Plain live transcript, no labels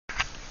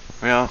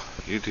Well,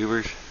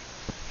 YouTubers,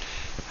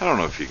 I don't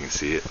know if you can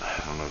see it.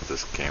 I don't know if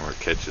this camera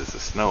catches the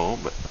snow,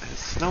 but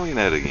it's snowing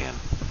out again.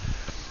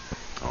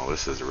 Oh,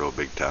 this is a real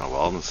big town of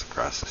Walden's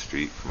across the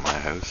street from my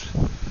house.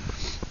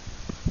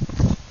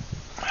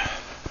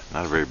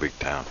 Not a very big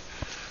town.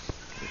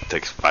 It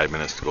takes 5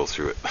 minutes to go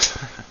through it.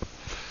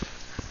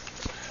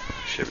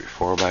 Chevy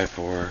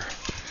 4x4.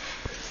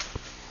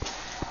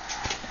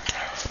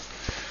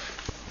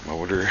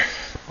 Motor.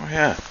 Oh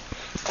yeah,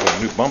 got a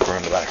new bumper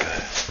on the back of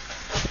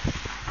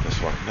this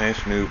one.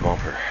 Nice new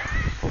bumper.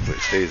 Hopefully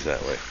it stays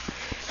that way.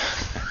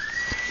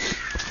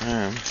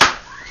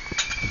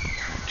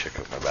 Check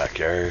out my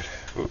backyard.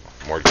 Ooh,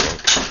 more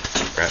junk.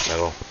 Scrap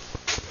metal.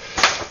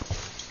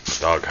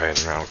 Dog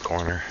hiding around the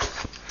corner.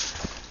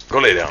 Go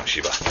lay down,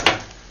 Sheba.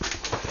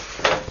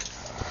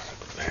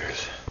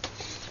 There's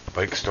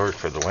bike stored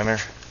for the winter.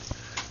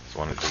 This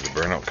one is the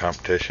burnout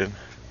competition.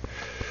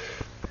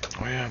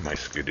 Oh yeah, my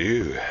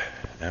Skidoo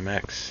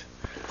MX.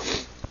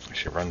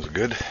 She runs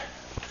good.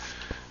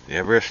 The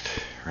Everest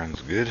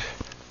runs good.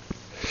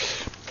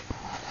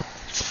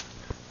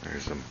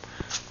 There's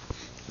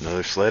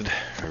another sled.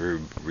 We're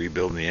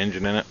rebuilding the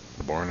engine in it,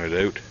 boring it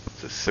out.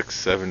 It's a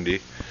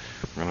 670.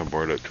 I'm gonna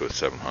bore it out to a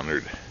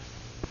 700.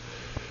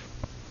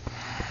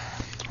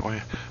 Oh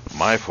yeah,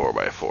 my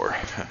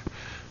 4x4.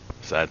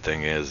 Sad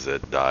thing is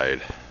it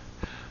died.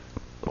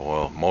 The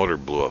oil motor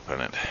blew up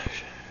in it.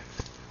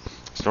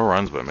 Still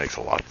runs, but it makes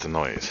a lot of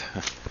noise.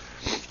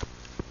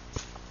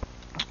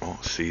 Oh,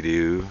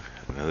 Sea-Doo,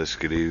 another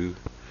Skidoo.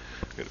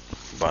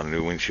 Bought a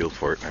new windshield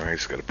for it, and I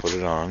just got to put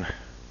it on.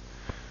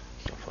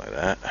 Stuff like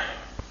that.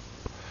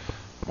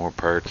 More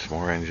parts,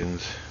 more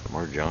engines,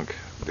 more junk,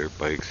 dirt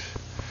bikes,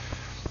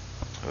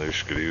 other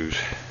Skidoos.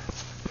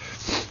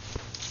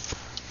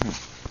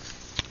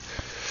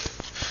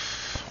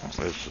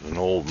 This is an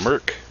old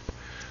Merc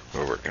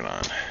we're working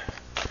on.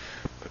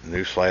 Put a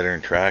new slider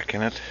and track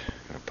in it.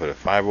 Gonna put a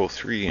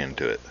 503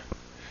 into it.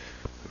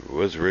 It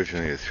was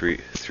originally a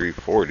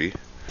 340,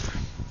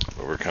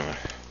 but we're gonna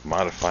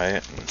modify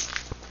it and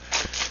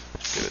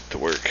get it to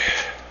work.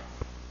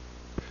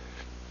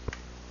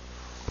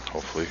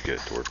 Hopefully get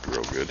it to work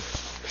real good.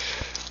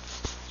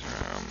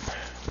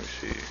 Let me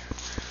see.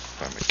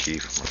 Find my key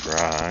from my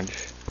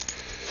garage.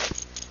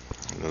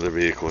 Another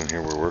vehicle in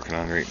here we're working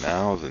on right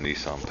now is a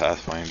Nissan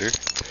Pathfinder.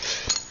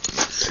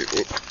 Let's see,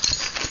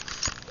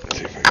 let's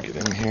see if I can get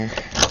in here.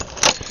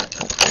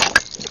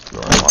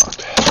 Door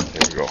unlocked.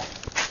 There we go.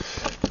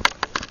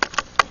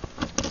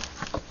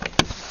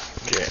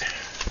 Okay.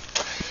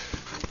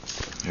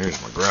 Here's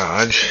my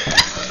garage.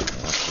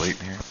 That's light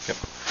in here. Yep.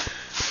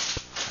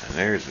 And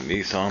there's the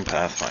Nissan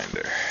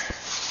Pathfinder.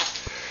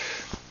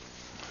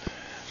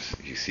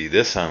 You see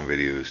this on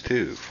videos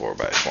too,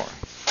 4x4.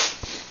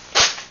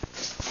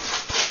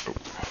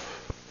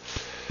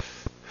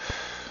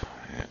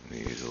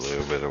 Needs a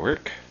little bit of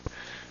work.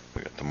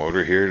 We got the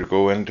motor here to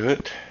go into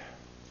it.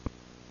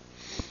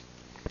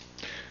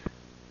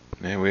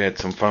 And we had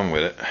some fun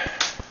with it.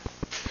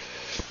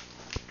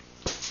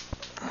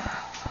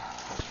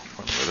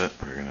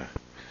 We're gonna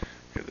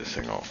get this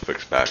thing all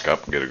fixed back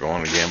up and get it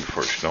going again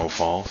before snow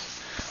falls.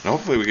 And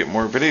hopefully we get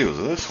more videos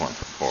of this one,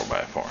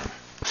 4x4.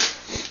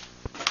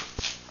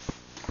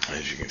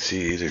 As you can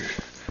see, I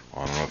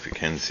don't know if you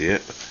can see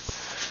it, but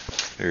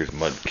there's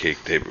mud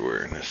caked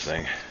everywhere in this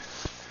thing.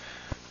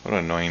 What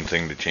an annoying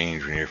thing to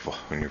change when your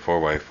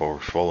 4x4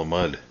 is full of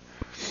mud.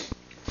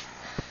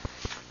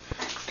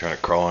 Trying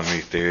to crawl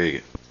underneath there, you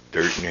get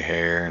dirt in your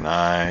hair and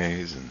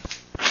eyes and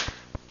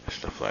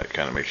stuff like that.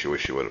 Kind of makes you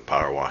wish you would have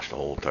power washed the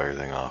whole entire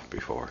thing off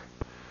before.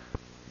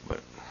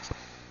 But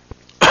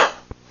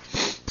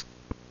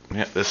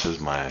yeah, this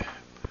is my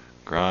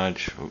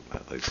garage. Oop,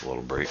 that light's a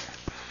little bright.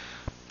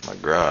 My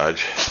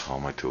garage, all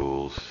my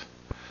tools,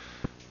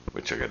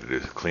 which I got to do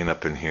is clean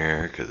up in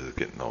here because it's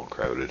getting all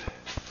crowded.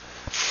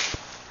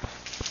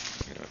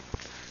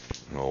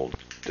 An old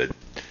dead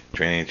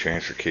training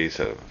transfer case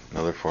out of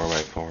another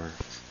 4x4.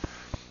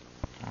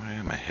 Oh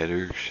yeah, my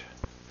headers,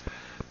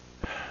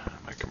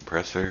 my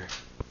compressor.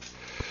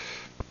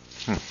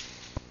 But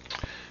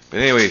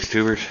anyways,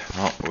 tubers,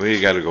 well, we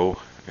gotta go.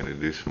 I gotta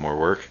do some more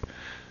work.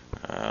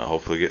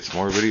 Hopefully get some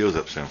more videos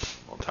up soon.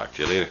 I'll talk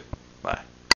to you later. Bye.